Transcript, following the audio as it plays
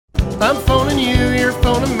I'm phoning you, you're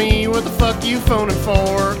phoning me. What the fuck you phoning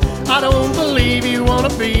for? I don't believe you wanna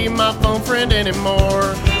be my phone friend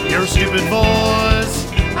anymore. Your stupid voice,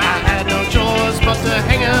 I had no choice but to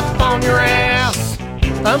hang up on your ass.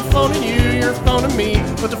 I'm phoning you, you're phoning me.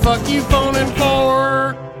 What the fuck you phoning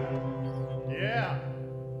for? Yeah.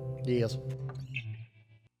 Yes.